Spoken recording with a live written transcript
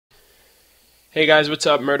Hey guys, what's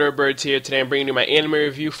up? Murderer Birds here. Today I'm bringing you my anime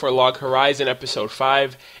review for Log Horizon Episode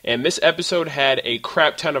 5, and this episode had a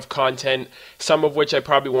crap ton of content, some of which I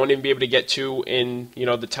probably won't even be able to get to in,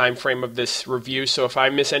 the time frame of this review, so if I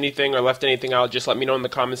miss anything or left anything out, just let me know in the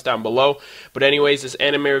comments down below. But anyways, this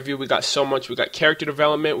anime review, we got so much. We got character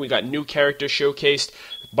development, we got new characters showcased,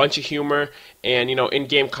 a bunch of humor, and,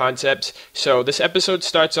 in-game concepts. So this episode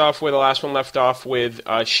starts off where the last one left off with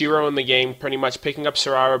Shiro in the game, pretty much picking up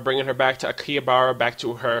Sarara, bringing her back to Akihabara, back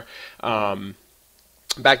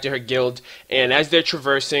to her guild, and as they're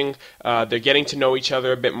traversing, they're getting to know each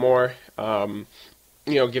other a bit more,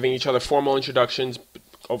 giving each other formal introductions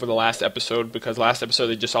over the last episode, because last episode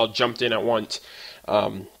they just all jumped in at once.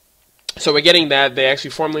 So we're getting that. They actually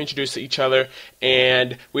formally introduce each other,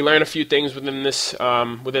 and we learn a few things within this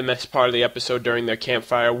part of the episode during their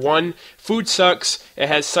campfire. One, food sucks. It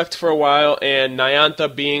has sucked for a while, and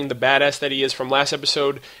Nyanta, being the badass that he is from last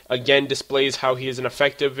episode, again displays how he is an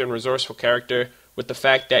effective and resourceful character with the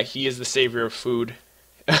fact that he is the savior of food.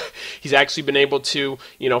 He's actually been able to,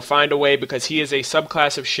 find a way, because he is a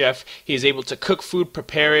subclass of chef. He is able to cook food,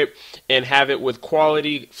 prepare it, and have it with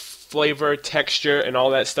quality, flavor, texture, and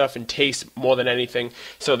all that stuff, and taste more than anything.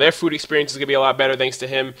 So their food experience is gonna be a lot better thanks to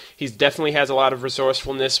him. He definitely has a lot of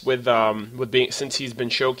resourcefulness with being, since he's been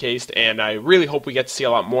showcased, and I really hope we get to see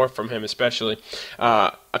a lot more from him, especially.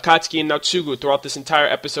 Akatsuki and Natsugu, throughout this entire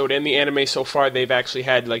episode and the anime so far, they've actually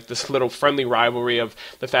had like this little friendly rivalry of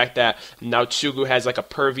the fact that Natsugu has like a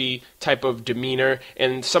pervy type of demeanor,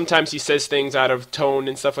 and sometimes he says things out of tone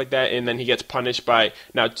and stuff like that, and then he gets punished by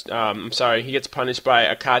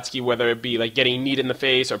Akatsuki, whether it be like getting kneed in the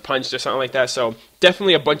face or punched or something like that. So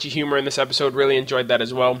definitely a bunch of humor in this episode. Really enjoyed that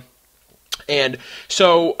as well. And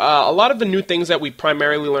so a lot of the new things that we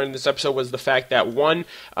primarily learned in this episode was the fact that one,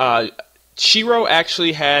 Shiro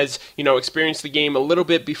actually has, experienced the game a little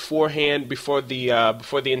bit beforehand, before the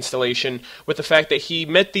installation, with the fact that he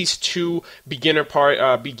met these two beginner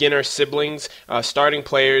siblings, starting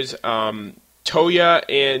players, Toya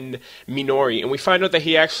and Minori, and we find out that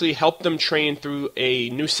he actually helped them train through a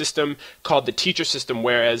new system called the teacher system,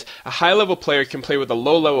 whereas a high-level player can play with a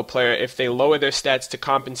low-level player if they lower their stats to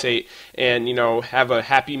compensate and, have a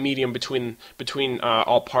happy medium between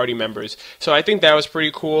all party members. So I think that was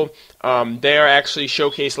pretty cool. They are actually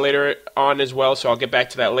showcased later on as well, so I'll get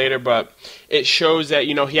back to that later, but it shows that,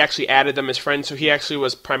 he actually added them as friends, so he actually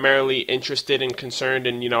was primarily interested and concerned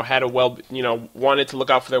and, had wanted to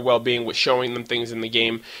look out for their well-being with showing them things in the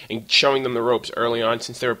game and showing them the ropes early on,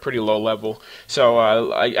 since they were pretty low level. So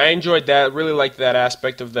I enjoyed that, really liked that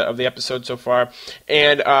aspect of the episode so far.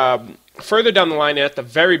 And further down the line, at the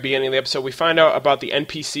very beginning of the episode, we find out about the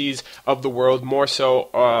NPCs of the world, more so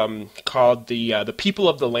called the people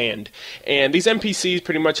of the land. And these NPCs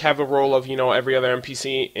pretty much have a role of, every other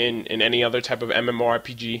NPC in any other type of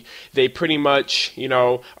MMORPG. They pretty much,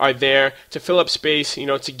 are there to fill up space,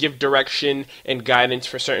 to give direction and guidance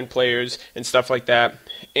for certain players and stuff like that.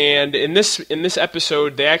 And in this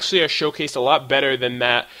episode, they actually are showcased a lot better than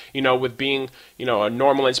that, with being, a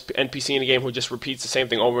normal NPC in a game who just repeats the same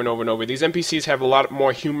thing over and over and over. These NPCs have a lot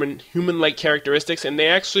more human-like characteristics, and they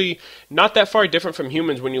actually not that far different from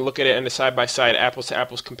humans when you look at it in a side-by-side,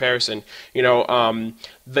 apples-to-apples comparison. The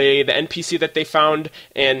NPC that they found,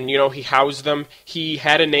 and, he housed them, he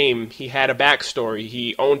had a name, he had a backstory,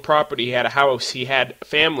 he owned property, he had a house, he had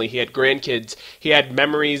family, he had grandkids, he had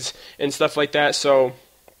memories and stuff like that, so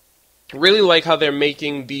really like how they're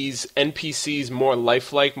making these NPCs more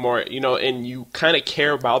lifelike, more, and you kind of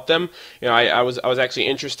care about them. I was actually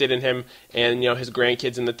interested in him and, his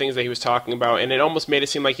grandkids and the things that he was talking about, and it almost made it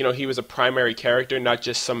seem like, he was a primary character, not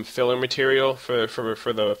just some filler material for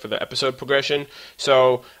the episode progression.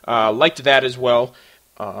 So, liked that as well.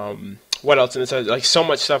 What else in this? Like, so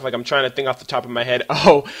much stuff, like I'm trying to think off the top of my head.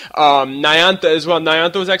 Nyanta as well.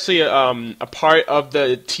 Nyanta was actually a part of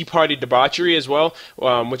the Tea Party debauchery as well,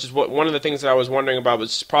 which is one of the things that I was wondering about,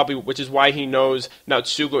 which is why he knows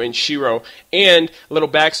Natsugu and Shiro. And a little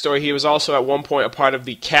backstory, he was also at one point a part of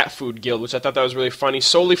the Cat Food Guild, which I thought that was really funny,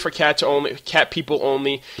 solely for cat people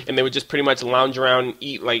only, and they would just pretty much lounge around and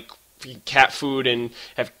eat like cat food and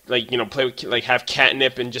have play with, have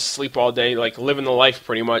catnip and just sleep all day, living the life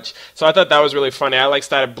pretty much. So I thought that was really funny. I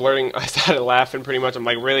started laughing pretty much. I'm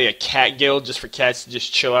like, really, a cat guild just for cats to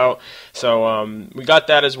just chill out? So we got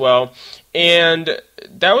that as well, and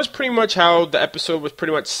that was pretty much how the episode was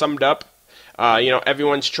pretty much summed up. They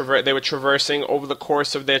were traversing over the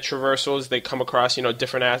course of their traversals. They come across,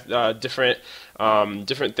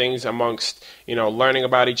 different things amongst, learning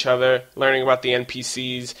about each other, learning about the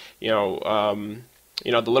NPCs,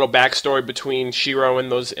 you know, the little backstory between Shiro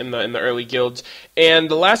and those in the early guilds. And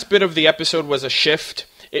the last bit of the episode was a shift.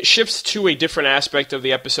 It shifts to a different aspect of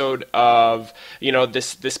the episode of, you know,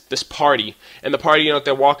 this party. And the party, you know,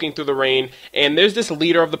 they're walking through the rain, and there's this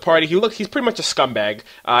leader of the party. He's pretty much a scumbag.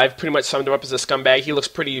 I've pretty much summed him up as a scumbag. He looks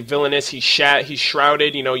pretty villainous. He's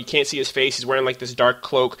shrouded, you know, you can't see his face. He's wearing like this dark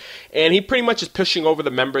cloak, and he pretty much is pushing over the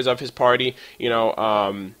members of his party, you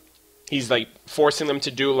know, he's like forcing them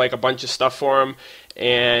to do like a bunch of stuff for him.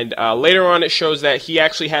 And later on it shows that he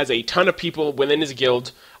actually has a ton of people within his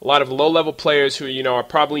guild, a lot of low-level players who, you know, are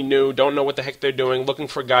probably new, don't know what the heck they're doing, looking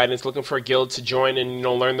for guidance, looking for a guild to join and, you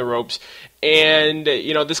know, learn the ropes. And,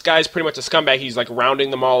 you know, this guy's pretty much a scumbag. He's like rounding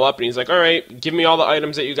them all up, and he's like, all right, give me all the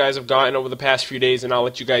items that you guys have gotten over the past few days, and I'll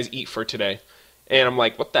let you guys eat for today. And I'm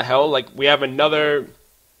like, what the hell? Like, we have another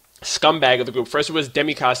scumbag of the group. First it was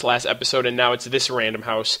Demikos last episode, and now it's this random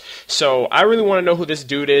house. So I really want to know who this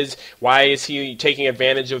dude is. Why is he taking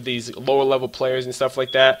advantage of these lower level players and stuff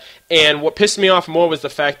like that? And what pissed me off more was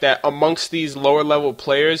the fact that amongst these lower level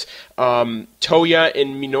players, Toya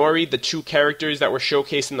and Minori, the two characters that were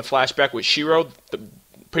showcased in the flashback with Shiro,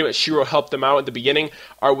 pretty much Shiro helped them out at the beginning,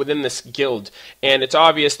 are within this guild. And it's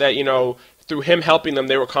obvious that, you know, through him helping them,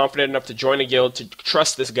 they were confident enough to join a guild, to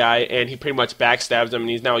trust this guy, and he pretty much backstabs them, and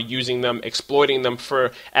he's now using them, exploiting them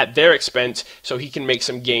at their expense, so he can make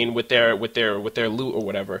some gain with their loot or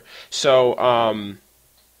whatever. So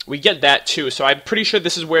we get that too. So I'm pretty sure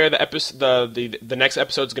this is where the next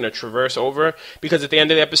episode is going to traverse over, because at the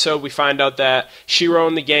end of the episode we find out that Shiro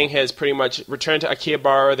and the gang has pretty much returned to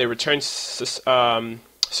Akihabara. They returned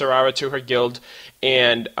Sarara to her guild,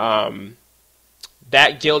 and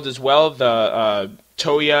that guild as well, the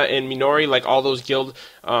Toya and Minori, like all those guild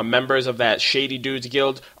members of that shady dude's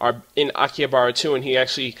guild, are in Akihabara too, and he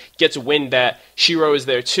actually gets wind that Shiro is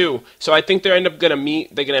there too. So I think they're gonna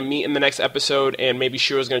meet in the next episode, and maybe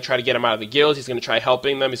Shiro's gonna try to get him out of the guild. He's gonna try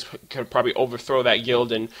helping them. He's gonna probably overthrow that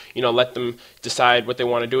guild and, you know, let them decide what they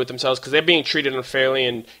want to do with themselves, because they're being treated unfairly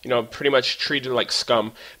and, you know, pretty much treated like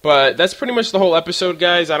scum. But that's pretty much the whole episode,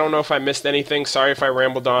 guys. I don't know if I missed anything. Sorry if I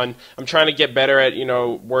rambled on. I'm trying to get better at, you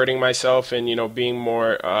know, wording myself and, you know, being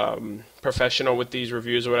more professional with these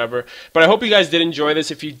reviews or whatever. But I hope you guys did enjoy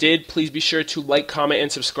this. If you did, please be sure to like, comment,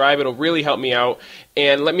 and subscribe. It'll really help me out.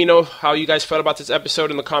 And let me know how you guys felt about this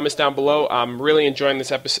episode in the comments down below. I'm really enjoying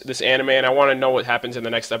this anime, and I want to know what happens in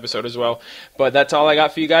the next episode as well. But that's all I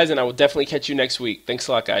got for you guys, and I will definitely catch you next week. Thanks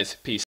a lot, guys. Peace.